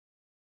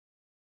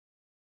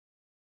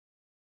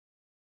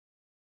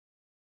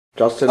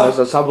Justin is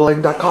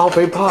assembling the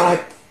coffee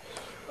pot.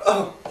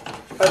 Oh,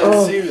 I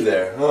didn't see you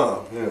there.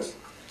 Oh, yes.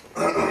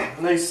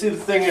 Now you see, the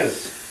thing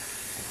is,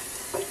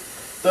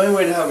 the only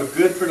way to have a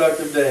good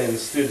productive day in the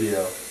studio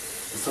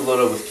is to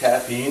load up with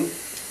caffeine,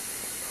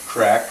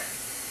 crack,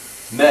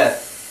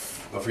 meth.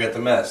 Don't forget the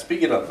meth.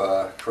 Speaking of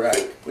crack,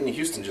 Whitney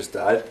Houston just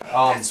died.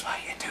 That's why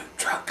you do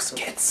drugs,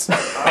 kids.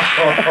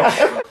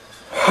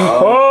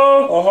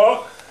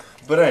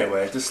 But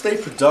anyway, to stay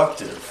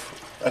productive,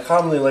 I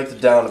commonly like to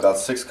down about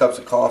 6 cups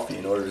of coffee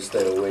in order to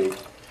stay awake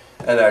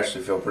and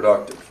actually feel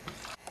productive.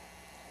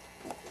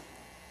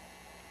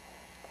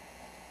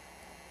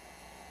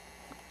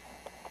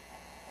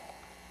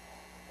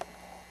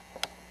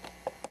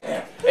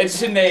 It's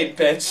Sinead,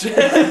 bitch.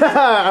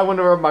 I want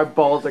to rub my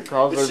balls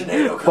across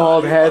her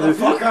bald head. And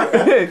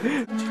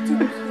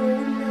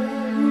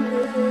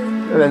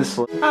then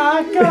sleep.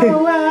 I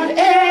go out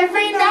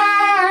every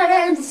night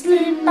and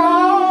sleep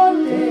all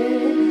day.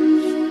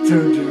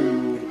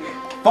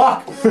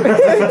 Fuck!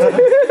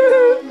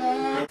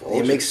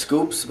 You make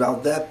scoops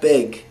about that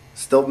big,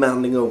 still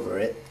mounting over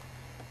it.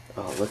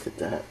 Oh, look at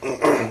that.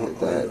 Look at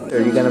that.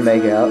 Are you gonna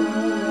make out?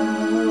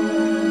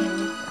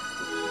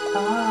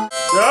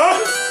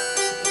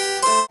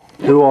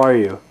 Who are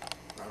you?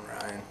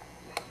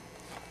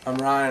 I'm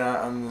Ryan,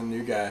 I'm the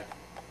new guy.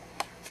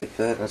 Like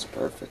that? That's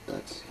perfect.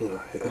 That's.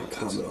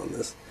 Comment on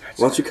this.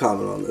 Why don't you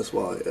comment on this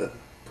while I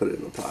put it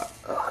in the pot?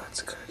 Oh,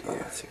 that's good. Oh,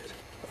 that's good.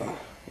 Oh.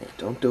 Yeah,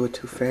 don't do it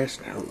too fast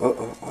now.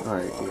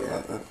 Alright,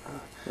 yeah.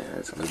 Yeah,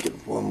 that's I'm good. gonna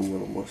give one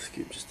little more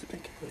scoop just to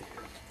make it like.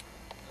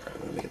 I'm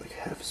gonna make it like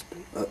half a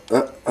spoon.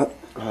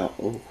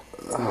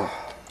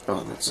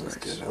 Oh, that's That's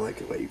nice. good. I like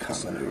the way you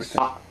comment on everything.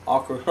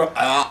 Awkward.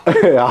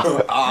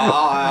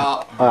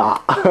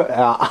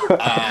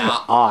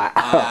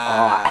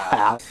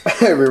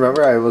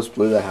 Remember, I almost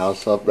blew the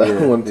house up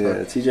that one time.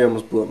 Yeah, TJ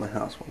almost blew up my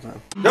house one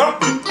time.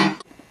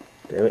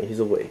 Damn it, he's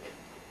awake.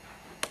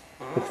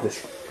 Look at this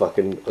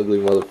fucking ugly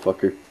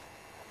motherfucker.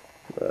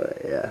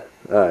 Yeah.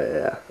 Oh,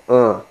 yeah.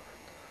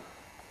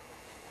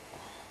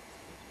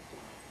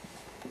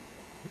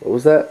 What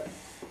was that?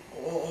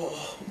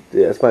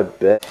 Yeah, that's my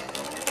bet.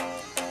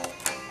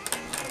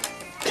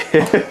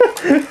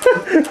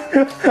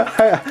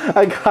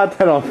 I got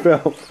that on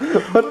film.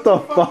 What the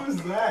fuck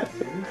was that,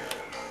 dude?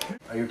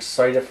 Are you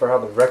excited for how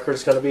the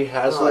record's gonna be?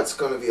 Oh, it's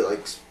gonna be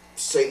like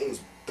Satan's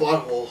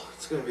butthole.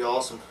 It's gonna be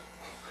awesome.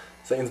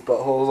 Satan's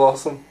butthole is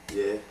awesome.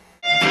 Yeah.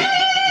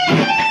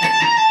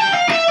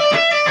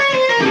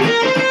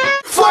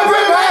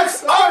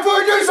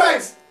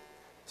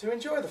 To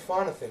enjoy the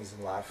finer things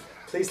in life,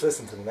 please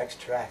listen to the next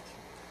track.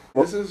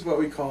 This is what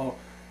we call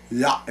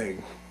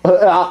yachting.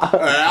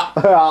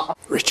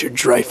 Richard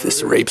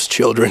Dreyfuss rapes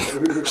children.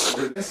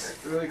 It's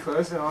really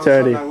close, and all of a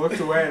sudden I looked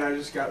away and I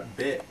just got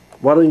bit.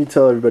 Why don't you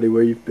tell everybody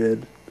where you've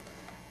been?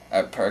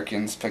 At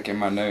Perkins, picking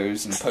my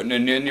nose and putting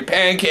it in your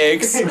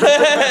pancakes.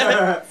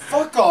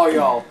 Fuck all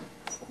y'all.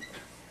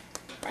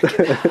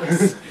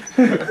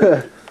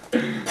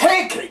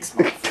 Pancakes,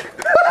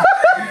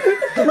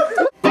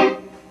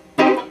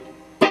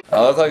 I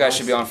look like I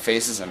should be on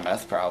Faces and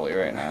Meth probably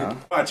right now.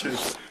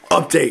 Watchers.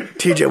 Update: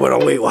 TJ went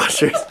on Weight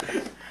Watchers.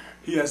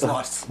 He has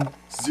lost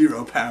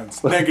 0 pounds.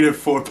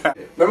 -4 pounds.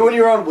 Remember when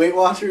you were on Weight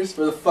Watchers?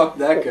 Where the fuck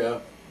that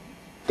go?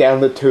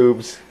 Down the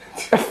tubes.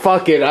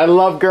 Fuck it, I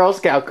love Girl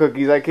Scout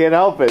cookies, I can't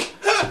help it.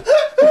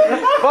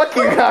 Fuck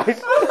you guys.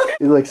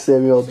 You like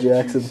Samuel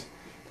Jackson.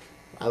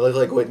 I look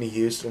like Whitney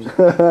Houston.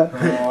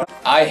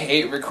 I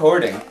hate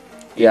recording.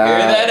 Yeah. Hear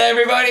that,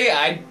 everybody?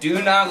 I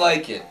do not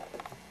like it.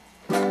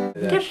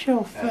 Get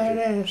your fat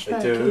ass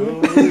back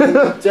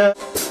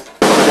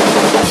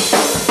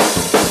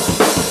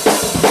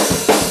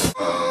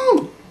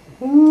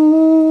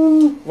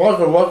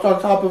What's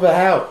on top of a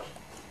house?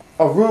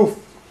 A roof.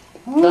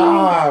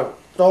 Ah,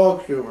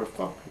 dog humor.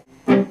 Fuck.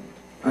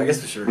 I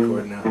guess we should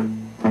record now.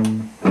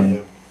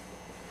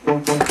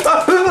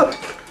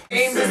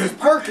 Hey, Mrs.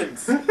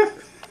 Perkins.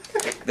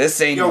 This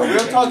ain't. Yo,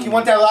 real talk, you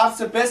want that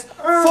lobster bisque?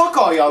 Fuck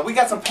all y'all. We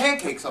got some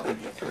pancakes up in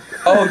here.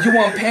 Oh, you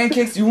want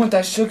pancakes? You want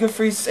that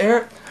sugar-free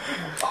syrup?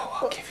 Oh,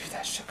 I'll give you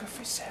that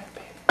sugar-free syrup,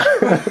 baby.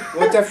 You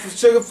want that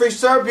sugar-free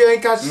syrup? You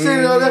ain't got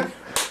shit on that.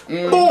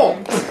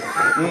 Boom.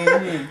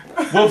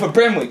 Wolf of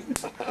Brimley.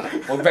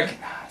 We'll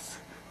recognize.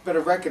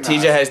 Better recognize.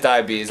 TJ has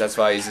diabetes. That's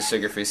why he's a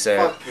sugar-free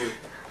syrup. Fuck you.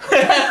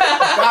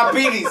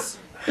 Diabetes.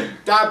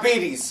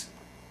 Diabetes.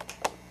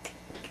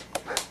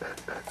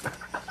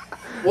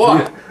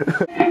 What?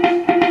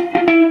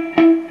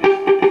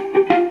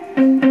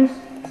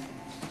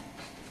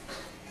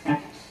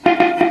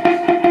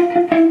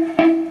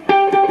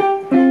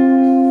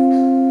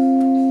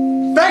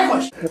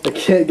 Vanquish! I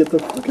can't get the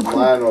fucking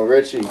Lionel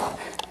Richie.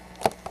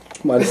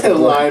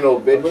 Lionel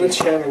I'm gonna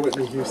bitch. channel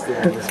Whitney Houston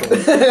on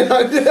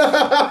this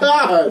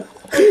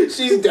one.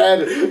 She's dead.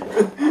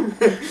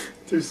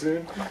 Too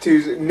soon?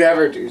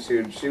 Never too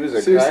soon. She was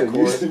a crack Seriously,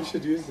 whore. you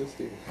should use this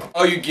here.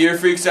 Oh, you gear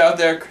freaks out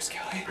there? Chris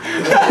Kelly.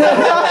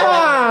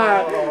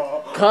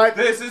 cut.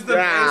 This is the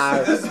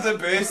bass. This is the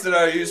bass that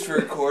I use for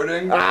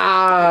recording.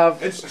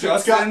 It's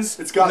Justin's.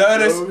 It's got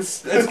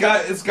Notice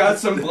it's got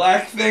some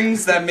black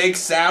things that make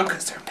sound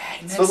because they're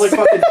magnets. Smells like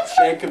fucking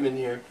Shankum in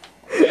here.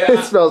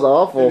 It smells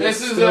awful.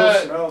 This is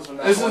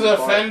a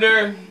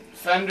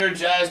Fender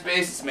jazz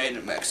bass. It's made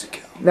in Mexico.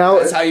 Now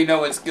That's how you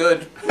know it's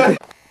good.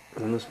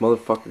 And this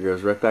motherfucker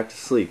goes right back to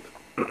sleep.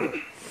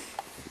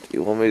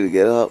 You want me to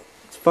get up?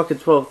 It's fucking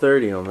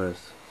 12:30 almost.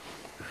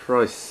 For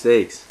Christ's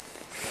sakes.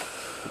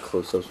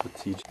 Close-ups with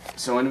TJ.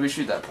 So when do we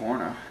shoot that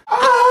porno?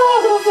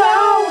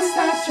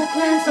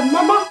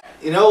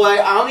 You know what?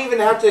 I don't even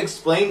have to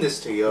explain this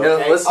to you, okay?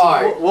 No, listen,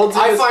 Alright, we'll do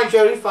I this. find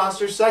Jodie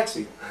Foster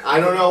sexy. I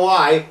don't know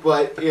why,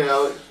 but, you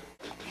know...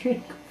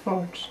 Is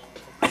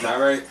that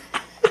right?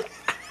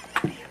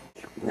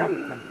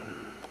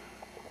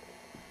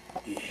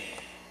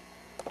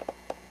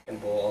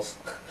 And balls.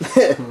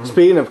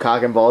 Speaking of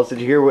cock and balls, did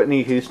you hear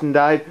Whitney Houston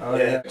died? Oh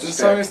yeah. This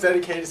song is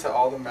dedicated to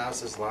all the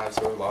mouses' lives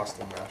who were lost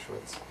in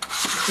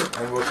Auschwitz,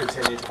 and will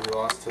continue to be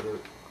lost to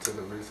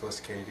the ruthless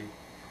Katie.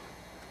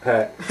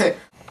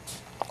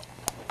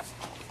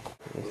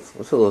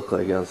 What's it look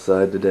like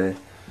outside today?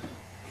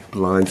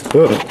 Blinds.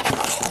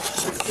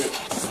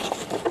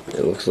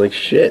 It looks like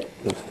shit.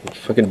 It's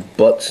fucking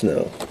butt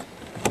snow.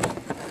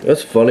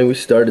 That's funny, we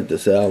started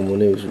this album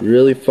when it was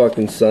really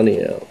fucking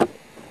sunny out.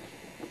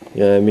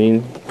 You know what I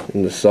mean?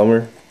 In the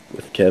summer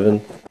with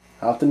Kevin.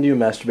 How often do you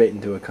masturbate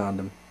into a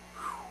condom?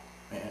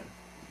 Man,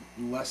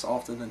 less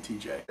often than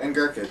TJ. And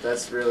Gurkit,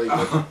 that's really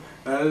good.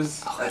 That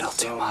is A little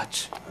too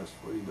much. That's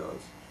what he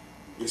does.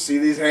 You see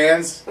these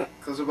hands?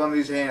 Close up on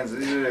these hands.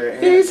 These are their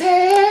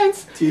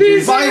hands.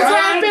 These hands My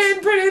have hands! been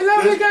pretty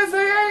low because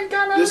they ain't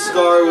gonna. This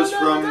scar was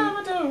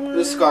from...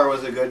 This scar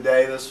was a good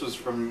day. This was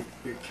from...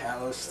 You're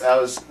calloused. That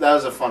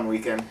was a fun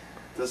weekend.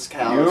 This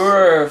callus. You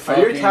were Are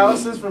fucking. your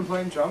calluses from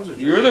playing drums or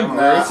You were the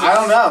grossest. I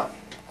don't know.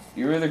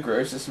 You were the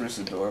grossest, most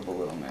adorable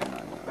little man I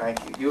know.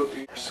 Thank you.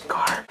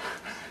 Scar.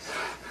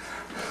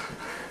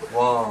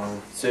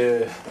 1,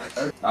 2.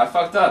 I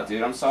fucked up,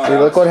 dude. I'm sorry. See,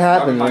 look what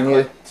happens Fucking when my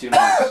you- clit too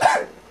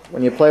much.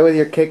 When you play with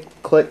your kids.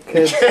 You can't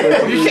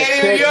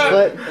even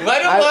clit.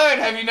 let alone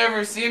have you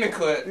never seen a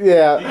clit.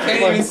 Yeah. You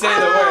can't even say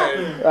the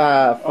word.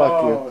 Fuck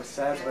you. Oh,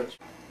 savage.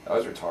 That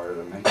was retarded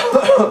of me.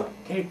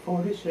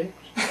 846.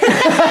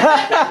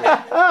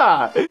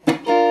 Ah.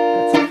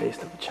 That's the face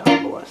of a child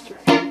molester.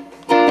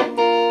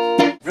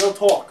 Real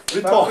talk.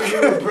 Real talk.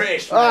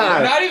 British. I'm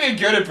Ah. not even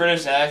good at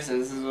British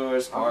accents. This is the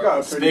worst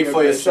part. Speak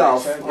for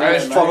yourself.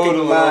 That's Fucking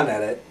total. man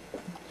at it.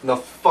 No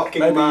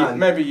fucking man.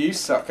 Maybe you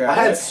suck at I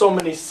had it. so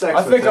many sex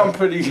I with think him. I'm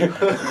pretty good.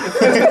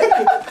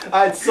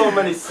 I had so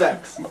many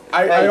sex.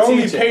 I Hey,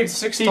 only TJ. paid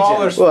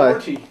 $6.40.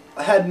 What?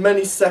 I had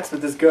many sex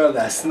with this girl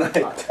last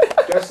night.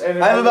 Just I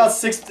have about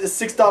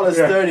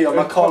 $6.30 on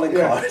my calling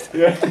card.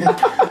 Yeah.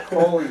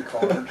 Calling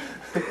card.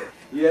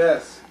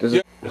 Yes. Does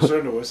it- You're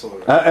starting to whistle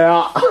already.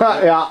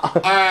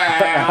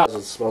 Yeah.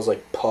 It smells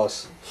like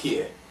pus.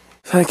 Here.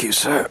 Thank you,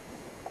 sir.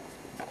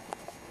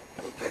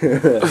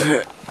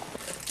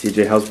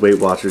 TJ, how's Weight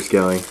Watchers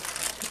going?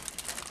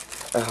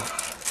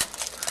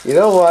 You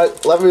know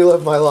what? Let me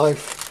live my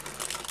life.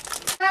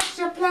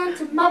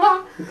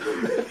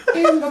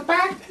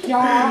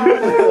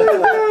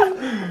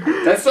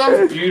 That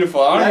song's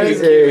beautiful. I don't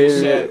even give a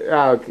shit.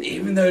 Okay.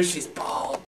 Even though she's bald.